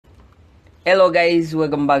Hello guys,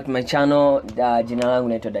 welcome back to my channel. Jina langu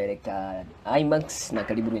naitwa Director IMAX na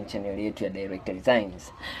karibu kwenye channel yetu ya Director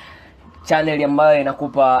Designs. Channel ambayo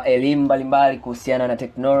inakupa elimu mbalimbali kuhusiana na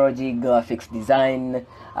technology, graphics design,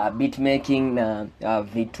 beat making na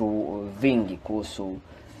vitu vingi kuhusu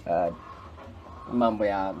mambo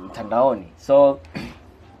ya mtandaoni. So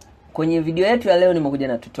kwenye video yetu ya leo nimekuja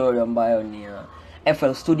na tutorial ambayo ni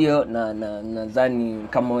FL Studio na nadhani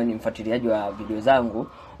kama wewe ni mfuatiliaji wa video zangu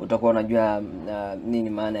utakuwa unajua nini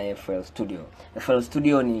maana ya FL Studio. FL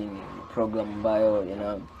Studio ni program ambayo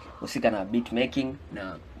inahusika na beat making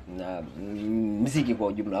na muziki kwa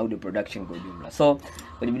ujumla, audio production kwa ujumla. So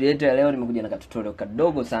kwenye video yetu ya leo nimekuja na tutorial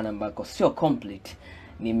kadogo sana ambako sio complete.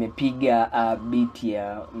 Nimepiga beat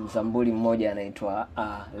ya mzambuli mmoja anaitwa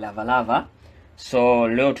Lavalava. So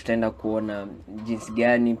leo tutaenda kuona jinsi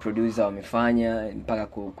gani producer wamefanya mpaka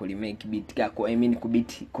ku-remake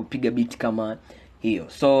beat, kupiga beat kama hiyo.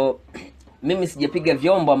 So mimi sijapiga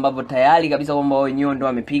vyombo ambavyo tayari kabisa kwamba wenyewe ndio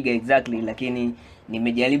wamepiga exactly, lakini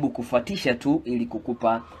nimejaribu kufuatisha tu ili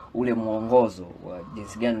kukupa ule mwongozo wa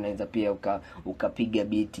jinsi gani unaweza pia ukapiga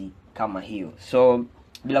beat kama hiyo. So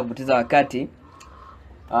bila kupoteza wakati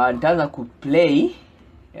nitaanza kuplay.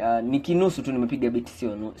 Ni kinusu tu nimepiga beat,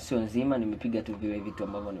 sio nzima, nimepiga tu vile vitu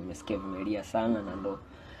ambavyo nimesikia vimelia sana na ndo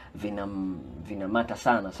vinamata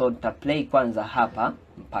sana. So nitaplay kwanza hapa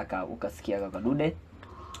mpaka ukasikia kakadude.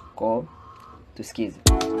 Kwa tusikize.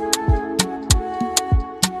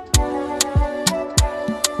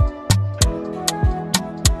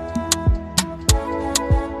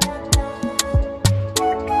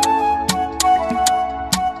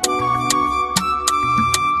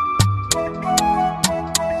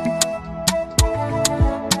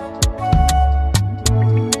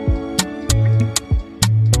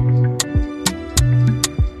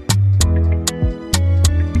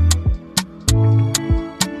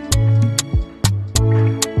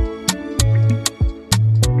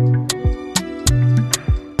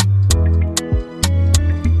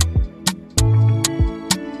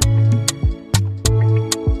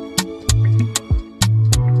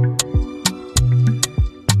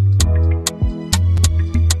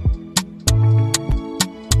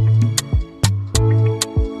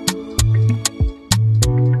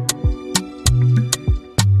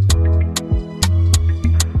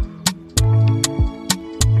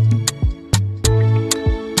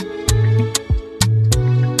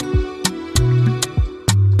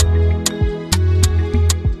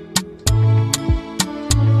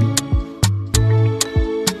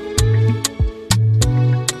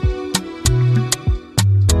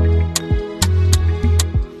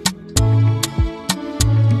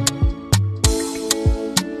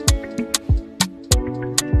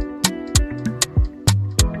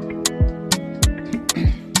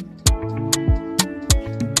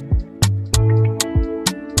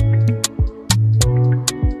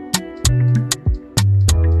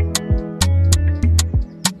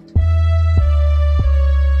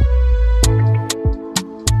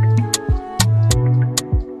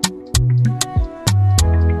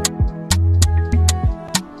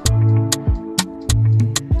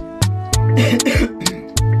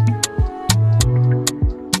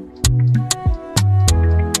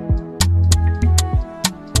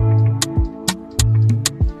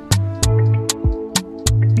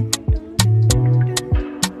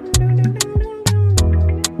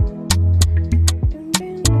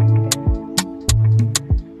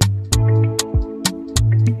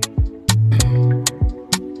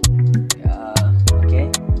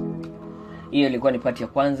 Hiyo ilikuwa ni part ya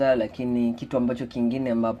kwanza, lakini kitu ambacho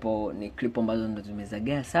kingine ambapo ni clip ambazo ndo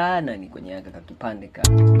zimezagaa sana ni kwenye aka kipande ka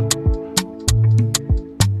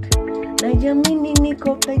najamini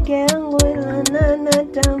niko peke yangu ila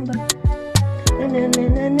natamba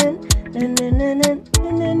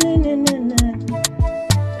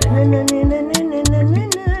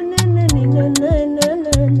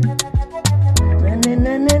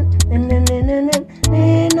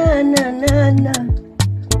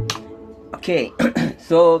Okay.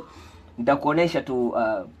 So nitakuonesha tu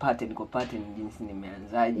pattern kwa pattern jinsi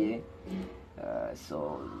nimeanzaje.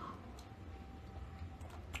 So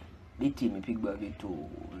beat imepigwa vitu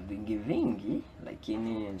vingi,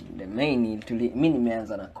 lakini the main mimi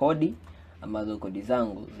nimeanza na kodi ambazo kodi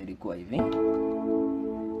zangu zilikuwa hivi.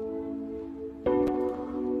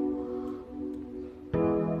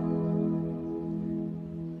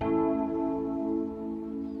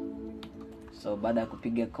 So baada ya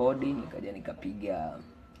kupiga kodi nikaja nikapiga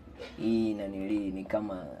hii na ni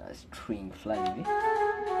kama string fulani hivi.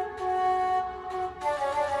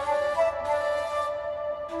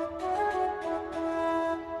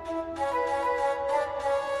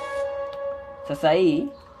 Sasa hii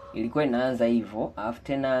ilikuwa inaanza hivyo, alafu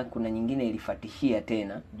tena kuna nyingine ilifatishia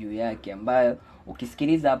tena juu yake, ambayo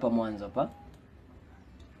ukisikiliza hapa mwanzo hapa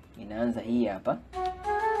inaanza hii hapa,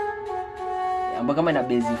 ambayo kama ina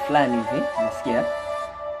base fulani hivi, unasikia?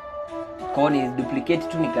 Kwa ni duplicate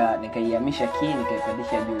tu, nikaihamisha key,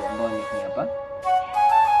 nikaipandisha juu, ambayo ni hii hapa.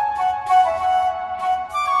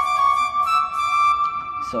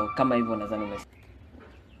 So kama hivyo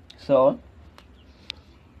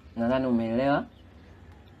nadhani umeelewa.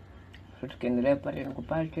 So tukaendelea pattern kwa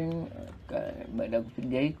pattern. Baada ya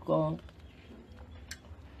kupiga hiko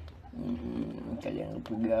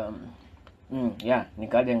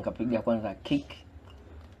nikaja nikapiga kwanza kick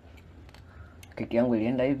yangu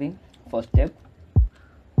ilienda hivi 4 step.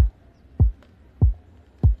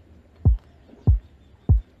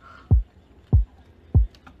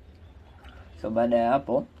 So baada ya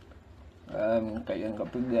hapo nikaja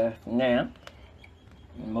nikapiga snare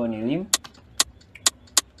ambayo ni lim.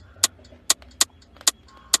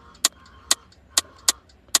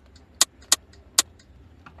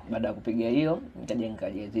 Baada ya kupiga hiyo nikaja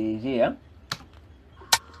nikajezizia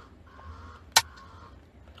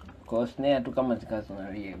kwa snare tu kama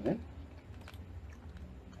zikazonalia hivi.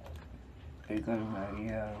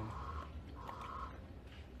 Ikazonalia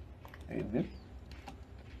hivi.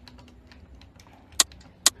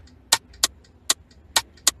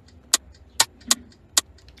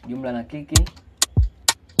 Jumla na kiki.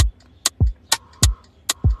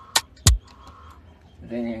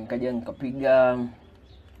 Then nikaja nikapiga,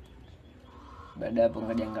 baada hapo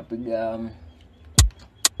nikaja nikapiga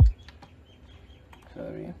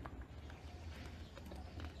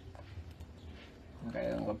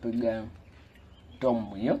nikapiga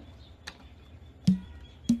tom hiyo.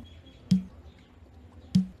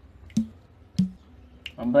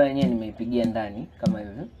 Ambayo yenyewe nimeipigia ndani kama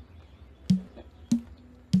hivyo.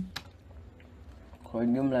 Kwa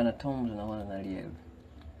jumla na tom zinakuwa zinalia hivi.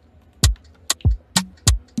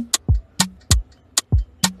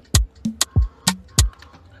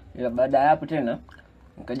 Ila baada ya hapo tena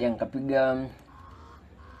nikaja nikapiga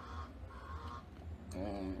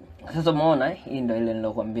sasa umeona hii ndio ile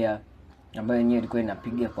nilokuambia ambayo yenyewe ilikuwa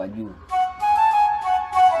inapiga kwa juu.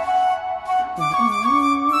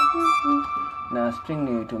 Na string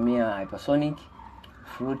nilitumia hypersonic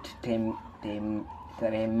flute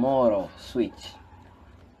tremolo switch.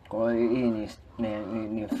 Kwa hiyo hii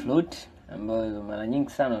ni flute ambayo mara nyingi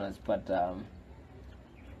sana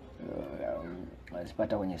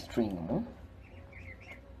unazipata kwenye string no?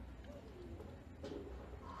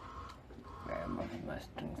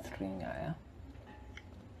 String haya.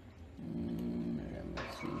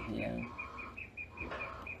 Let's see here.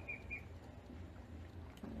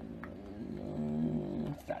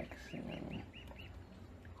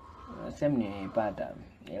 Sehemu nimeipata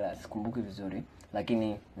ila sikumbuki vizuri,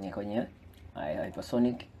 lakini ni kwenye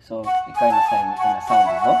hypersonic, so ikawa ina sound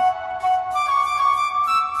hivyo.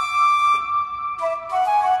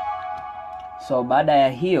 So baada ya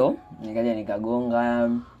hiyo nikaja nikagonga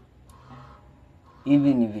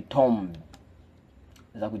hivi, ni vitom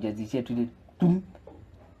za kujazishia tu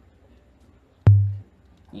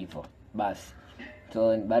hivyo basi.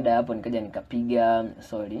 So baada ya hapo nikaja nikapiga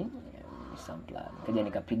sampler, nikaja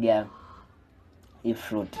nikapiga hii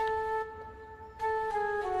flute.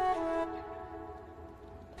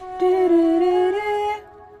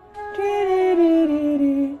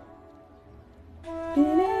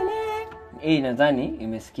 Hii nadhani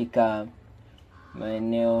imesikika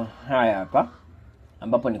maeneo haya hapa,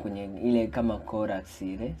 ambapo ni kwenye ile kama chorus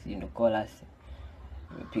ile, si ndio chorus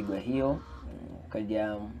imepigwa hiyo.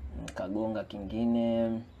 Kaja kagonga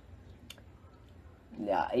kingine.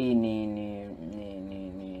 Hii ni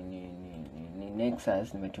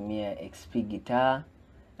Nexus, nimetumia XP guitar,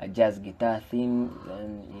 a jazz guitar theme,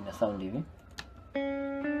 then ina sound hivi.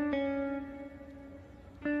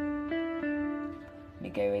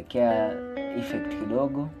 Nikaiwekea effect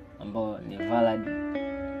kidogo ambayo ni valid,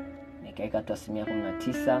 nikaweka tu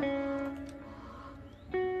 19,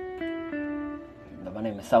 ndio maana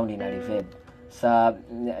ime sound ina reverb.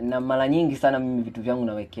 Na mara nyingi sana mimi vitu vyangu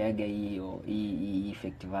nawekeaga hii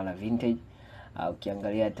effect Vala vintage.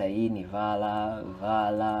 Ukiangalia hata hii ni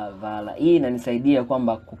Vala. Hii inanisaidia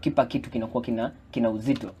kwamba kukipa kitu kinakuwa kina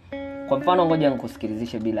uzito. Kwa mfano ngoja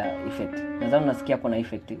nikusikilizishe bila effect. Nadhani unasikia hapo na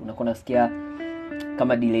effect, unakuwa unasikia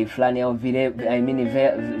kama delay fulani au vile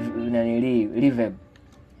reverb.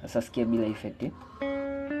 Sasa sikia bila effect.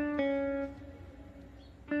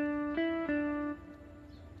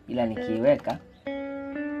 Ila nikiweka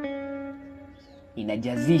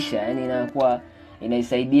inajazisha, yani inakuwa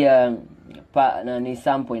inaisaidia na ni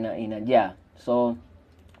sample inajaa. So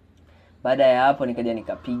Baada ya hapo nikaja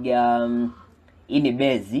nikapiga hii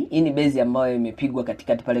ni base ambayo imepigwa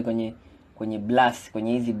katikati pale kwenye blast,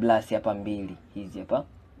 kwenye hizi blast hapa mbili hizi hapa,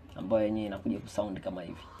 ambayo yenyewe inakuja kusound kama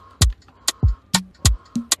hivi.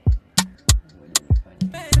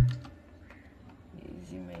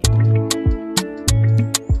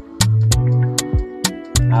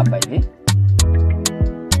 Hapa hivi.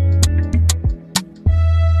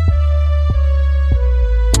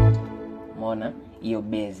 Umeona hiyo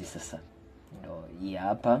base sasa ndio hii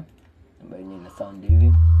hapa ambayo ina sound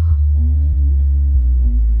hivi.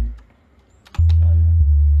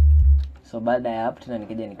 So baada ya hapo tena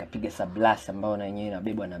nikaja nikapiga subblast ambayo na yenyewe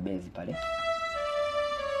inabebwa na base pale,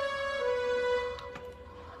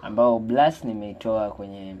 ambao blast nimeitoa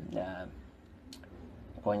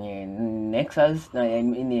kwenye Nexus na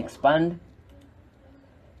ini expand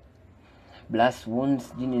blast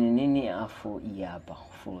wounds jini nini, afu hii hapa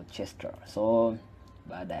full chester. So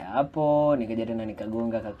baada ya hapo nikaja tena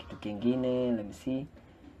nikagonga kwa kitu kingine, let me see,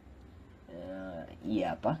 hii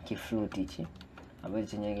hapa kiflute hichi ambacho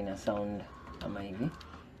chenyewe kina sound kama hivi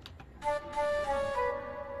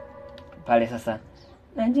pale. Sasa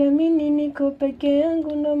najamini niko peke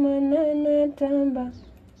yangu ndo maana natamba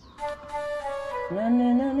na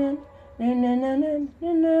na na na na na na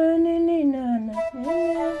na na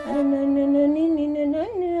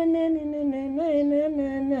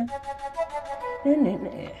na.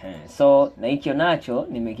 So na hicho nacho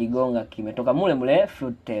nimekigonga, kimetoka mule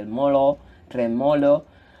flute tremolo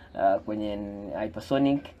kwenye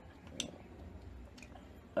hypersonic.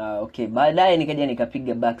 Okay, baadaye nikaja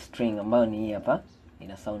nikapiga back string ambayo ni hii hapa,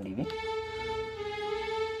 ina sound hivi.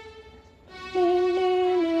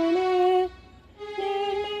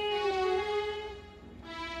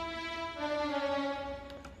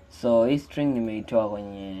 So hii string nimeitoa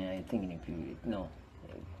kwenye I think ni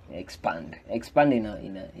expand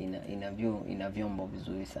ina vyombo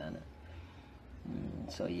vizuri sana.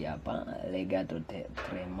 So hii hapa legato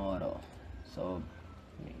tremolo. So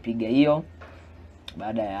nipiga hiyo.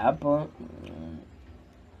 Baada ya hapo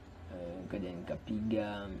kaja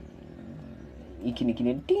nikapiga hiki ni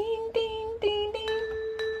kile ding ding ding ding.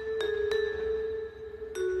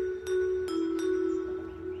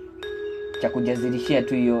 Cha kujazilishia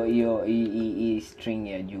tu hiyo string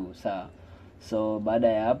ya juu, sawa. So baada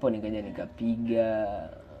ya hapo nikaja nikapiga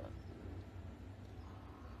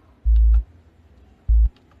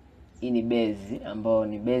hii ni base, ambayo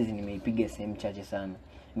ni base nimeipiga sehemu chache sana,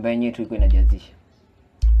 ambayo yenyewe tu iko inajazisha.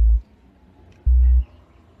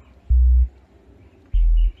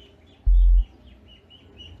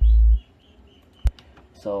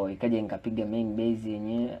 So ikaja nikapiga main base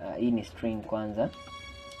yenyewe, hii ni string kwanza.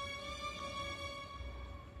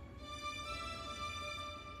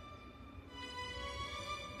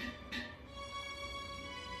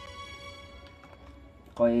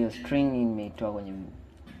 Kwa hiyo string nimeitoa kwenye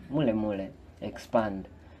mule expand.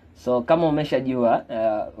 So kama umeshajua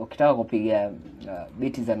ukitaka kupiga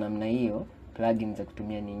beat za namna hiyo, plugins za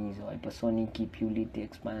kutumia ni hizo hypersonic, purity,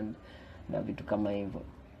 expand na vitu kama hivyo,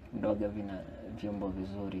 ndoga vina vyombo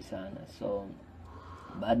vizuri sana. So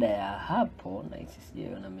baada ya hapo na hisi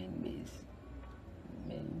sijaiona main base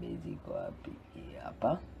iko wapi?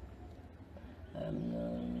 Hapa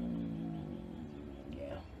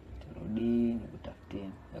turudi nikutafutie.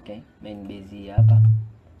 Okay, main base hapa.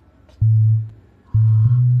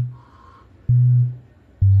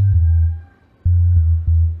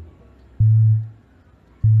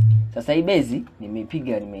 Sasa hii base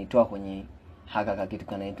nimeitoa kwenye haka kitu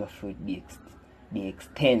kanaitwa Flute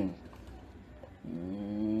DX10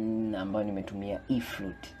 ambayo nimetumia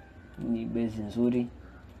E-flute. Ni base nzuri.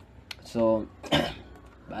 So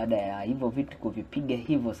baada ya hivyo vitu kuvipiga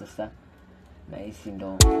hivyo, sasa na hisi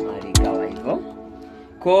ndo mali kawa hivyo.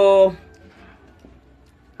 Kwa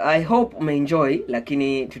I hope umeenjoy,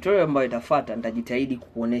 lakini tutorial ambayo itafuata nitajitahidi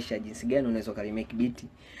kukuonesha jinsi gani unaweza ka remake beat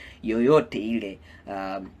yoyote ile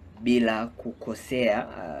bila kukosea,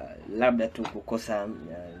 labda tu kukosa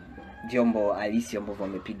vyombo halisi ambavyo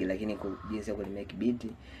wamepiga, lakini jinsi ya ku remake beat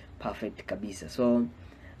perfect kabisa. So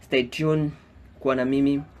stay tuned kuwa na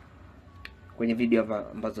mimi kwenye video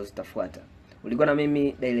ambazo zitafuata. Ulikuwa na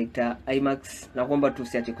mimi Director IMAX, na kuomba tu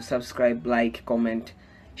usiache kusubscribe, like, comment,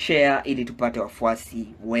 share ili tupate wafuasi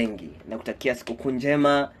wengi, na kutakia siku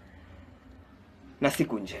njema na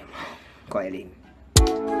siku njema. Kwa elimu.